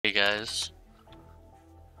guys,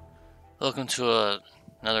 welcome to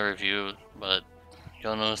another review, but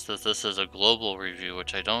you'll notice that this is a global review,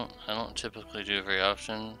 which I don't typically do very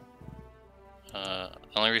often. The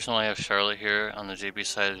only reason why I have Charlotte here on the JB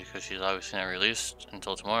side is because she's obviously not released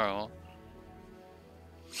until tomorrow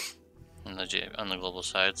on the global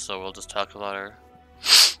side, so we'll just talk about her.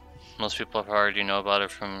 Most people already know about her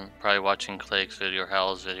from probably watching Clake's video or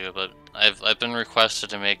Hal's video, but I've been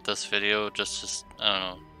requested to make this video just to, I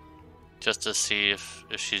don't know, just to see if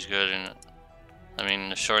she's good, and I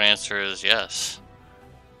mean the short answer is yes.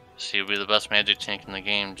 She will be the best magic tank in the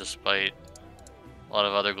game, despite a lot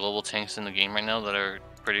of other global tanks in the game right now that are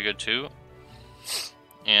pretty good too.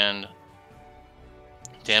 And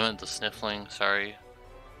damn it, the sniffling, sorry.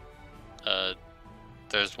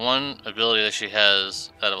 There's one ability that she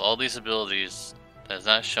has out of all these abilities that is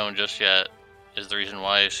not shown just yet, is the reason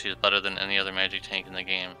why she's better than any other magic tank in the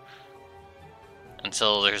game.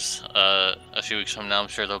 Until there's a few weeks from now, I'm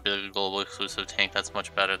sure there'll be a global exclusive tank that's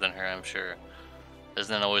much better than her, I'm sure.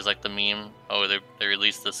 Isn't it always like the meme? Oh, they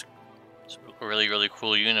released this really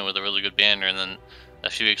cool unit with a really good banner, and then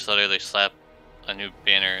a few weeks later they slap a new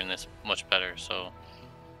banner and it's much better. So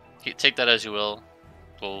take that as you will,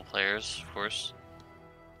 global players, of course.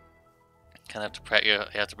 Kind of you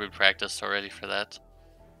have to be practiced already for that.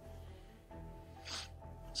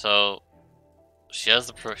 So she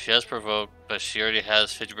has provoke, but she already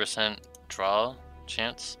has 50% draw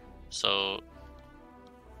chance. So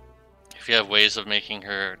if you have ways of making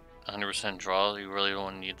her 100% draw, you really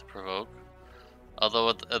won't need the provoke. Although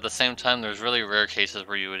at the same time, there's really rare cases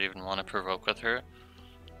where you would even want to provoke with her.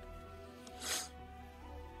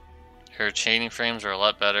 Her chaining frames are a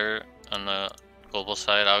lot better on the global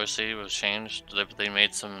side. Obviously, it was changed. They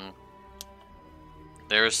made some.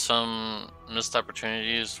 There's some missed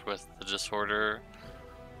opportunities with the disorder.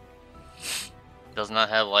 Does not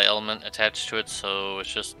have light element attached to it, so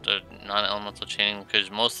it's just a non-elemental chaining,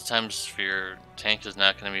 because most of the times your tank is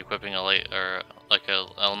not going to be equipping a light or like a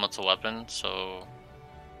elemental weapon, so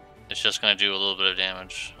it's just going to do a little bit of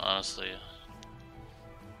damage, honestly.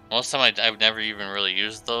 Most of the time I've never even really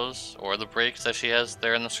used those, or the breaks that she has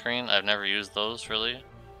there on the screen. I've never used those really,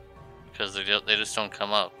 because they just don't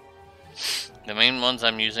come up. The main ones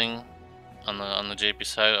I'm using on the JP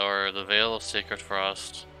side are the Veil of Sacred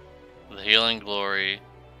Frost, the Healing Glory,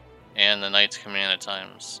 and the Knight's Command at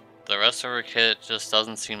times. The rest of her kit just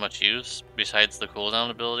doesn't see much use besides the cooldown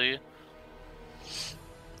ability,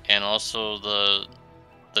 and also the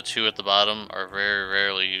two at the bottom are very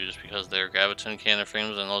rarely used because they're graviton cannon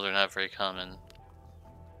frames, and those are not very common.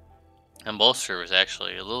 And both servers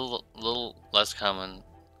actually a little less common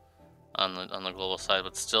on the global side,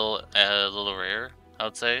 but still a little rare, I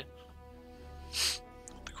would say.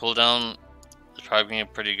 The cooldown is probably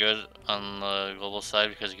pretty good on the global side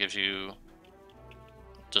because it gives you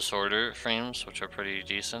disorder frames, which are pretty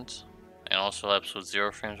decent, and also absolute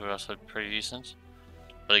zero frames, which are also pretty decent.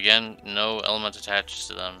 But again, no element attached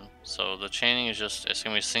to them, so the chaining is it's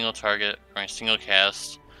gonna be a single target or a single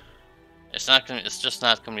cast. It's just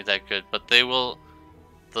not gonna be that good, but they will.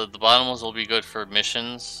 The bottom ones will be good for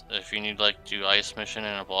missions if you need like do ice mission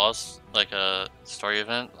in a boss, like a story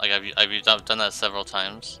event. Like I've done that several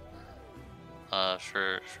times.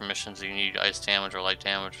 For missions that you need ice damage or light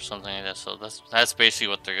damage or something like that. So that's basically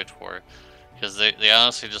what they're good for, because they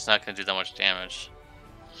honestly just not gonna do that much damage.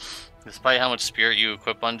 Despite how much spirit you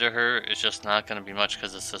equip under her, it's just not going to be much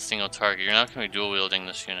because it's a single target. You're not going to be dual wielding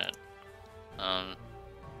this unit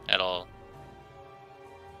at all.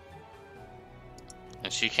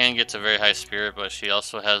 And she can get to very high spirit, but she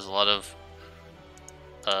also has a lot of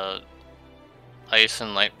ice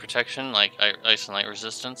and light protection, like ice and light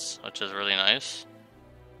resistance, which is really nice.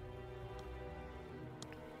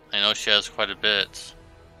 I know she has quite a bit.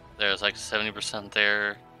 There's like 70%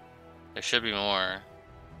 there. There should be more.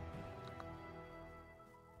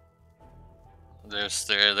 There's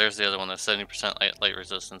the other one, that's 70% light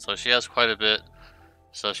resistance. So she has quite a bit.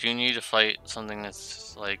 So if you need to fight something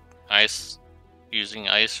that's like ice, using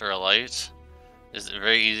ice or a light, it's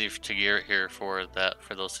very easy to gear it here for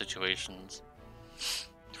those situations.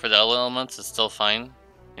 For the other elements, it's still fine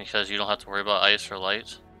because you don't have to worry about ice or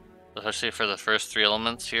light. Especially for the first three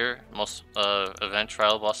elements here, most event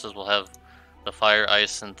trial bosses will have the fire,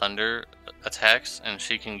 ice, and thunder attacks, and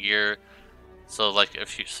she can gear. So like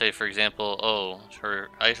if you say, for example, oh, her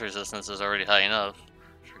ice resistance is already high enough,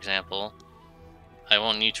 for example, I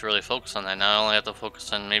won't need to really focus on that. Now I only have to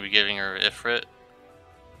focus on maybe giving her Ifrit,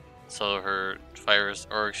 so her fire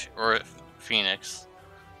or Phoenix,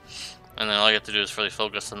 and then all you have to do is really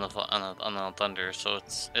focus on the thunder. So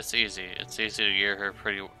it's easy. It's easy to gear her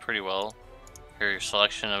pretty well. Her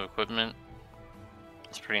selection of equipment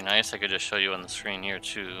is pretty nice. I could just show you on the screen here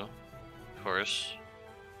too, of course.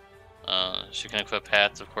 She can equip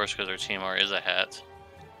hats, of course, because her TMR is a hat.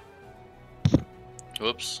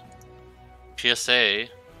 Whoops. PSA,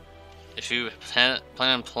 if you plan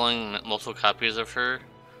on pulling multiple copies of her,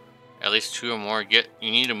 at least 2 or more, you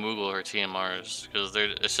need to Moogle her TMRs, because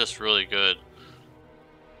it's just really good.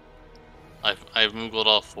 I've Moogled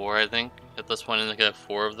all 4, I think, at this point. I think I have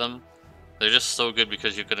 4 of them. They're just so good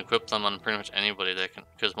because you can equip them on pretty much anybody that can,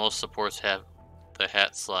 because most supports have the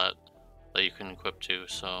hat slot that you can equip to,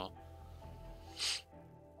 so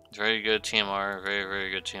very good TMR, very, very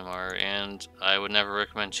good TMR, and I would never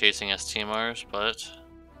recommend chasing STMRs, but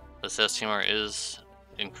this STMR is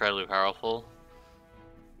incredibly powerful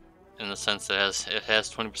in the sense that it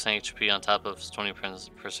has 20% HP on top of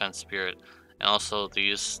 20% spirit, and also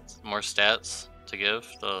these more stats to give,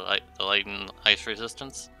 the light and ice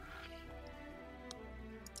resistance.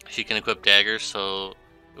 She can equip daggers, so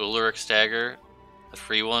Ularic's dagger, the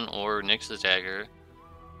free one, or Nyx's dagger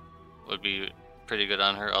would be pretty good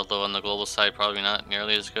on her, although on the global side probably not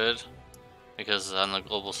nearly as good, because on the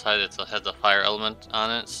global side it has a fire element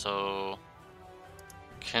on it, so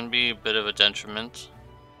can be a bit of a detriment,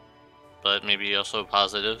 but maybe also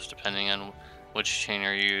positive depending on which chain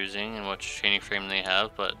you're using and which chaining frame they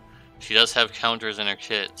have. But she does have counters in her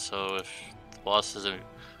kit, so if the boss is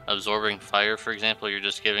absorbing fire, for example, you're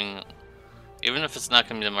just giving, even if it's not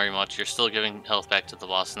going to be very much, you're still giving health back to the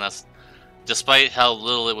boss, and that's, despite how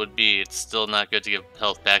little it would be, it's still not good to give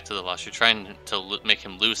health back to the boss. You're trying to make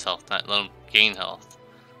him lose health, not let him gain health.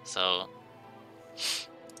 So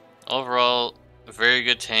overall, a very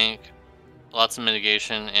good tank, lots of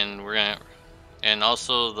mitigation, and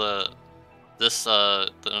also her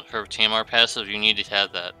TMR passive, you need to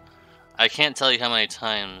have that. I can't tell you how many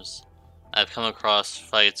times I've come across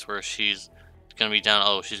fights where she's gonna be down,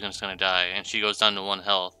 oh, she's just gonna die, and she goes down to 1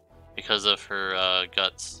 health because of her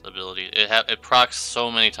guts ability. It procs so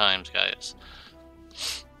many times, guys.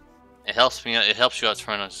 It helps me. It helps you out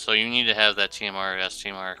front, so you need to have that TMR or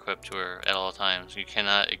STMR equipped to her at all times. You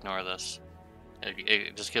cannot ignore this.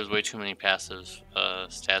 It just gives way too many passive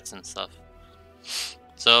stats and stuff.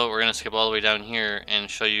 So we're gonna skip all the way down here and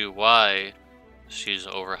show you why she's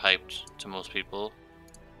overhyped to most people.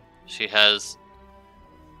 She has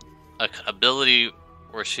a ability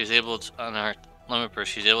where she's able to, on her limit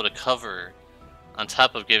burst, she's able to cover on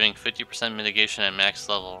top of giving 50% mitigation at max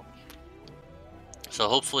level. So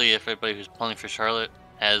hopefully everybody who's playing for Charlotte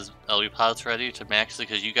has LB pods ready to max it,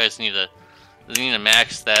 because you guys need to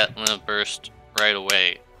max that limit burst right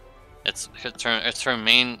away. It's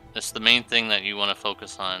the main thing that you want to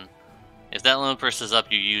focus on. If that limit burst is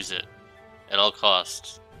up, you use it at all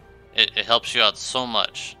costs. It helps you out so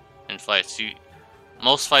much in fights.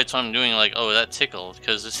 Most fights I'm doing, like, oh, that tickled,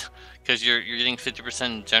 because you're getting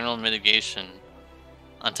 50% general mitigation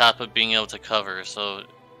on top of being able to cover, so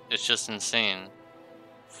it's just insane.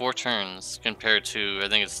 4 turns compared to, I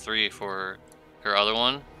think it's 3 for her other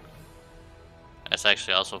one. That's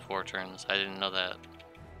actually also 4 turns. I didn't know that.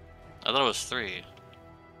 I thought it was 3.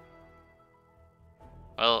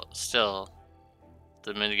 Well, still,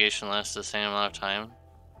 the mitigation lasts the same amount of time.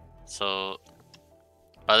 So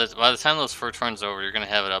by the time those 4 turns are over, you're gonna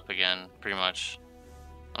have it up again, pretty much.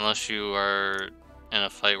 Unless you are in a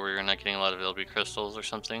fight where you're not getting a lot of LB crystals or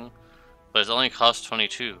something. But it only costs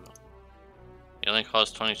 22. It only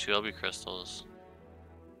costs 22 LB crystals.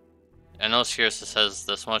 I know here it says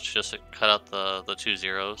this much just to cut out the 2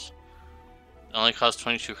 zeros. It only costs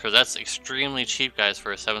 22 because that's extremely cheap, guys,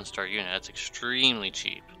 for a 7-star unit. That's extremely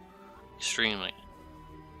cheap. Extremely.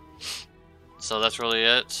 So that's really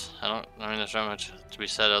it. I mean, there's not much to be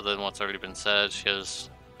said other than what's already been said. She has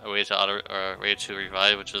a way to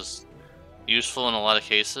revive, which is useful in a lot of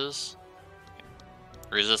cases.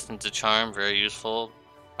 Resistant to charm, very useful.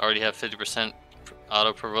 Already have 50%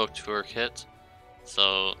 auto provoke to her kit.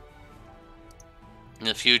 So in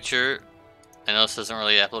the future, I know this isn't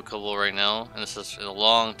really applicable right now, and this is a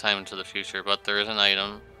long time into the future, but there is an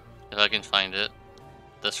item, if I can find it.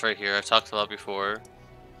 This right here, I've talked about before.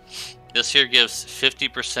 This here gives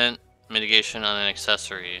 50% mitigation on an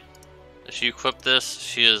accessory. If you equip this,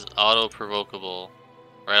 she is auto-provocable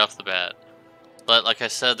right off the bat. But like I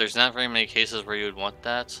said, there's not very many cases where you would want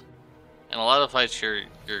that. And a lot of fights you're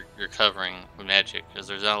covering with magic, because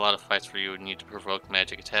there's not a lot of fights where you would need to provoke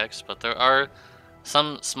magic attacks, but there are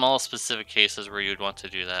some small specific cases where you'd want to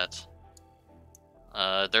do that.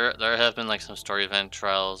 There have been like some story event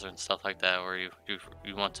trials and stuff like that where you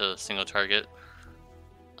want to single target,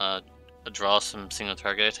 draw some single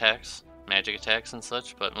target attacks, magic attacks and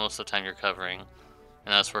such, but most of the time you're covering.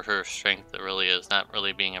 And that's where her strength really is, not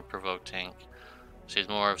really being a provoked tank. She's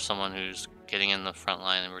more of someone who's getting in the front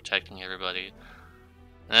line and protecting everybody.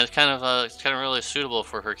 And that's it's kind of really suitable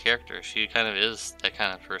for her character. She kind of is that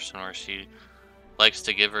kind of person where she likes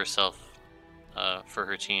to give herself for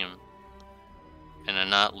her team in a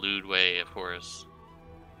not lewd way, of course.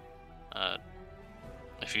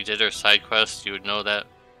 If you did her side quest, you would know that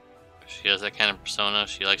she has that kind of persona.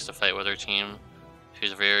 She likes to fight with her team.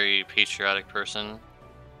 She's a very patriotic person,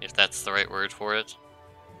 if that's the right word for it.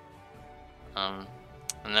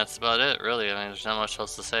 And that's about it, really. I mean, there's not much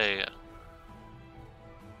else to say.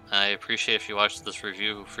 I appreciate if you watched this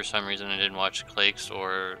review for some reason and didn't watch Clake's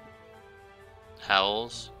or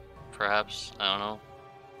Howl's, perhaps. I don't know.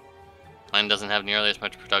 Mine doesn't have nearly as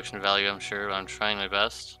much production value, I'm sure, but I'm trying my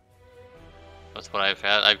best with what I've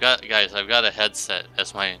had. I've got a headset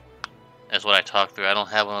as what I talk through. I don't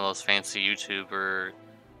have one of those fancy YouTube or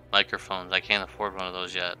microphones. I can't afford one of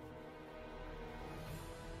those yet.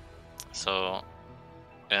 So,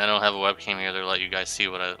 and I don't have a webcam either to let you guys see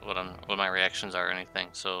what my reactions are or anything.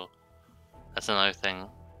 So that's another thing.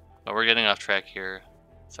 But we're getting off track here.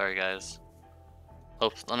 Sorry, guys.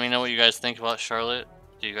 Let me know what you guys think about Charlotte.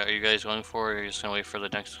 Are you guys going for it, or are you just gonna wait for the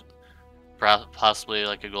next, possibly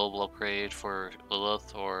like a global upgrade for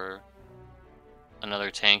Lilith, or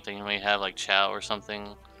another tank that you may have like Chow or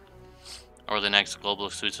something, or the next global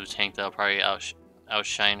exclusive tank that'll probably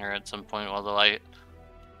outshine her at some point? Although I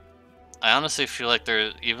honestly feel like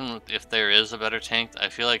even if there is a better tank, I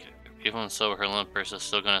feel like even so, her limit burst is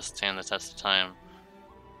still gonna stand the test of time.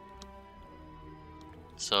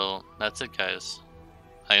 So that's it, guys.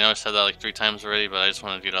 I know I said that like 3 times already, but I just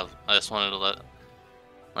wanted to get off. I just wanted to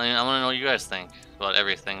I want to know what you guys think about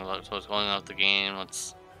everything, about what's going on with the game.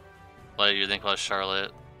 What do you think about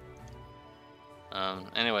Charlotte?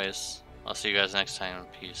 Anyways, I'll see you guys next time.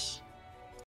 Peace.